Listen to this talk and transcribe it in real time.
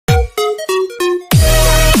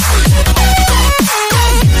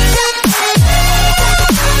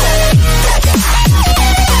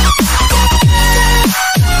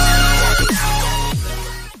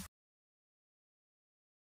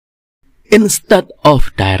Instead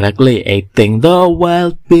of directly eating the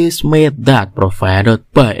wild beast meat that provided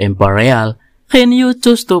by Imperial, Renyu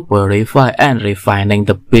chose to purify and refining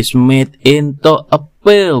the beast meat into a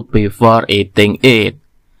pill before eating it.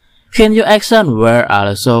 Renyu actions were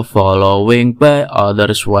also following by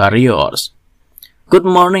other warriors. Good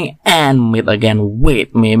morning and meet again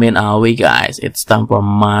with me, Awi guys. It's time for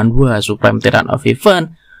Manhua Supreme Tyrant of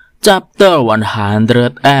Heaven, chapter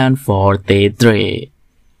 143.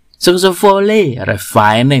 Successfully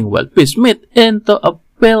refining wild beast meat into a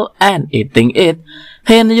pill and eating it,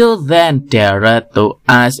 Renyu then dared to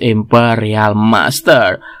ask Imperial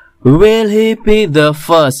Master, will he be the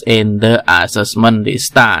first in the assessment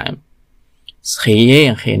this time?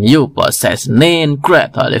 Seeing Renyu possess in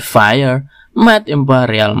great holy fire, made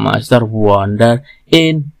Imperial Master wonder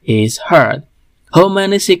in his heart, how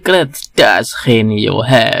many secrets does Renyu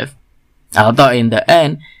have? Although in the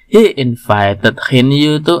end, he invited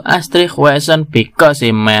Renyu to ask 3 questions because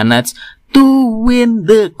he managed to win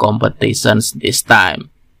the competitions this time.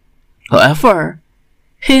 However,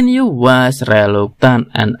 Renyu was reluctant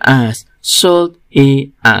and asked, should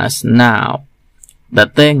he ask now? The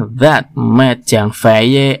thing that made Jiang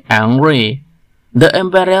Fei angry, the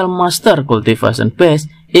Imperial Master cultivation base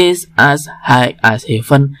is as high as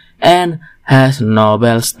heaven and has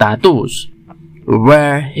noble status,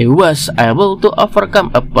 where he was able to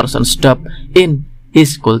overcome a person's doubt in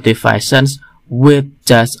his cultivations with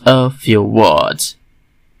just a few words.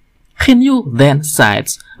 Renyu then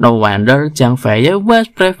sighs, no wonder Jiang Fei was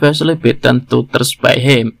previously beaten to tears by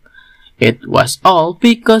him. It was all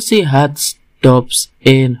because she had doubts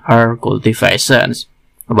in her cultivations,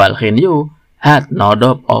 while Renyu had no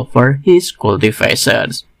doubt over his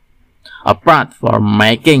cultivations. Apart from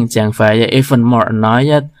making Jiang Fei even more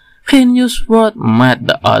annoyed, Renyu's word made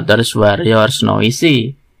the other warriors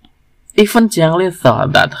noisy. Even Jiang Li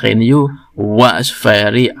thought that Renyu was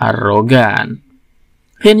very arrogant.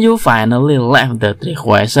 Renyu finally left the 3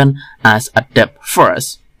 questions as a depth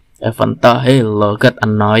first. Even though he looked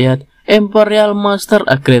annoyed, Imperial Master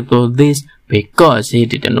agreed to this because he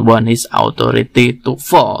didn't want his authority to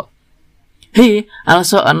fall. He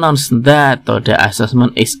also announced that the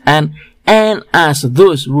assessment is end and asked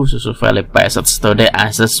those who successfully passed to the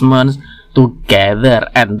assessments to gather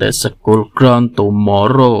at the school ground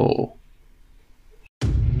tomorrow.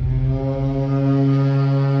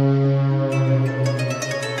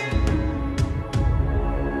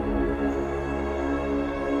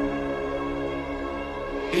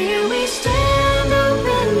 Here we stand,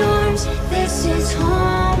 open arms. This is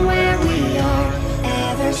home where we are,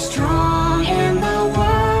 ever strong in the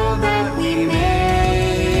world that we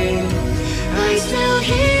made. I still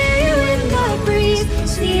hear you in the breeze,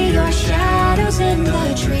 see your shadows in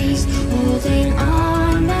the trees, holding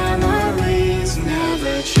on, memories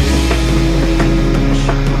never change.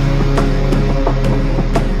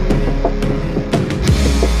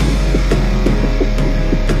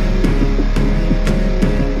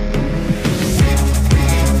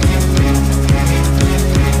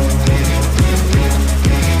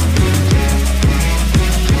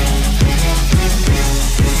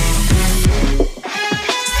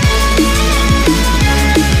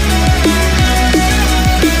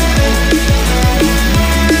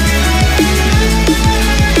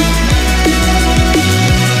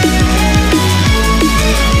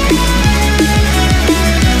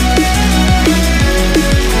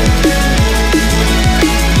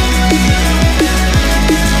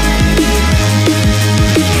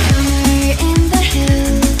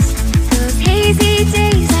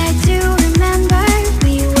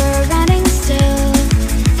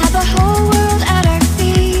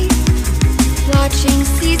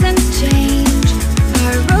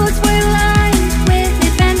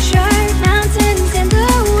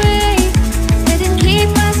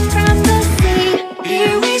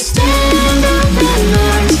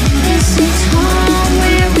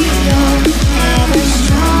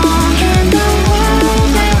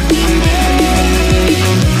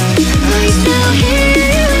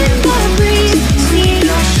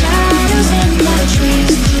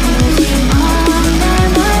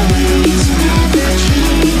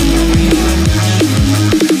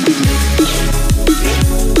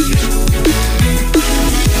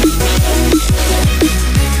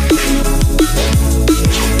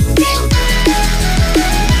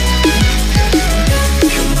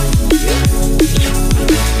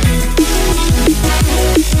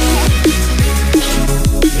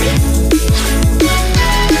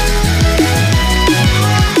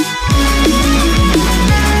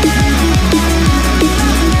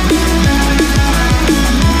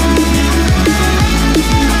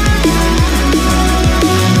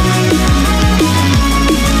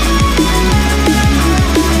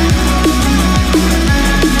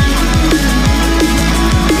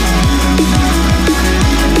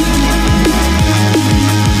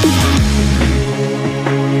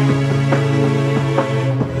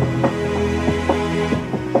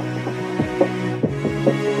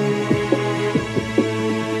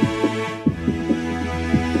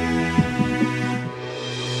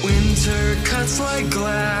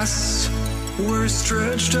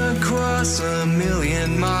 a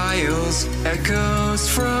million miles, echoes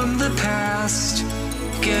from the past,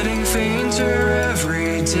 getting fainter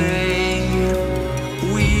every day.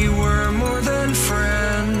 We were more than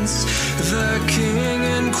friends, the king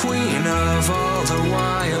and queen of all the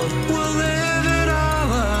wild. We'll live it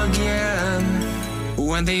all again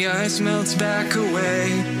when the ice melts back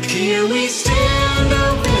away. Here we stand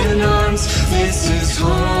open arms, this is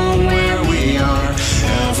home where we are,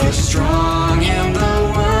 ever strong in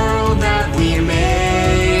the world that we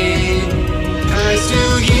made. I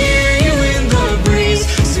still hear you in the breeze,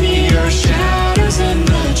 see your shadows in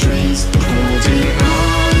the trees, holding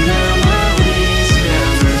on, memories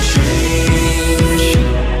never change.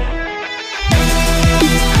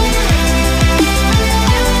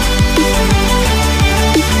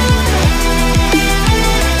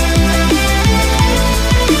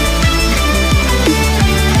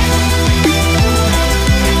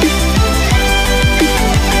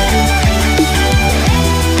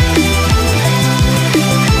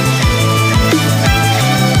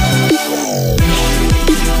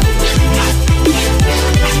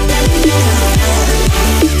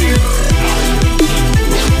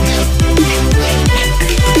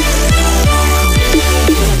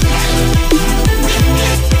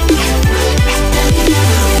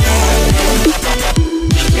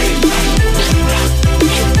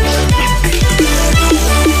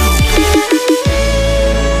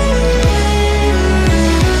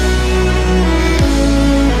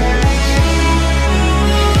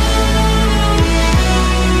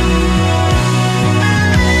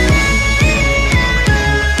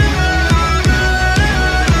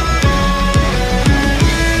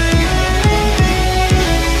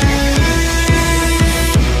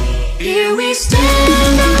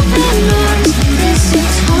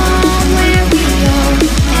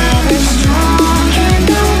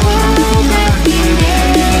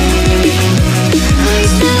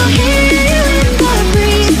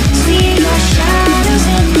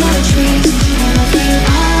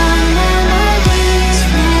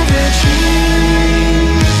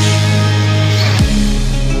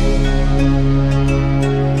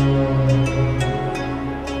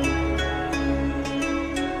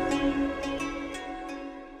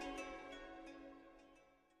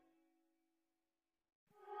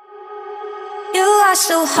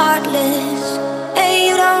 So heartless, and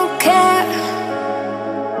you don't care.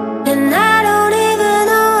 And I don't even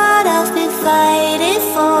know what I've been fighting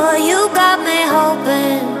for. You got me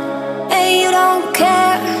hoping, and you don't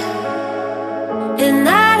care. And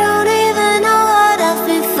I don't even know what I've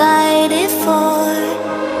been fighting for.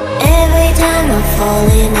 Every time I fall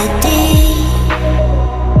in the deep,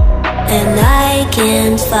 and I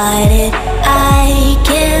can't fight it, I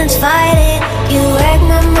can't fight it. You wreck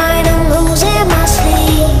my mind, I'm losing my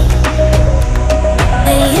sleep.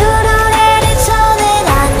 And you know that it's all that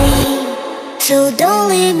I need, so don't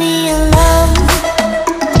leave me alone.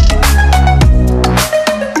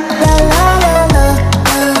 La la la la,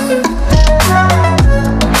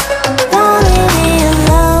 don't leave me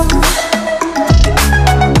alone.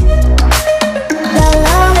 La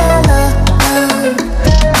la la la,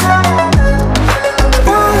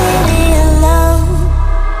 don't leave me alone.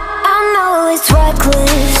 I know it's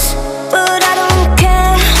reckless, but I don't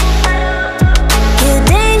care. You're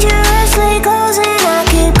dangerously close and I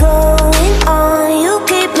keep going on. You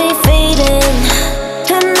keep me fading,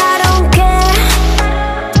 and I don't care.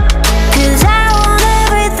 'Cause I want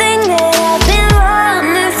everything that I've been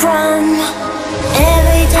running from.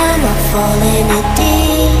 Every time I fall in the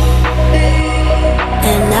deep,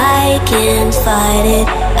 and I can't fight it,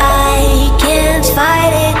 I can't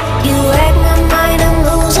fight it. You wreck my mind, I'm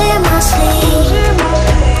losing my sleep.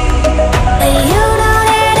 And you know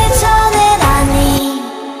that it's all that I need,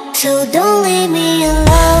 so don't leave me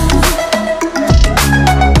alone.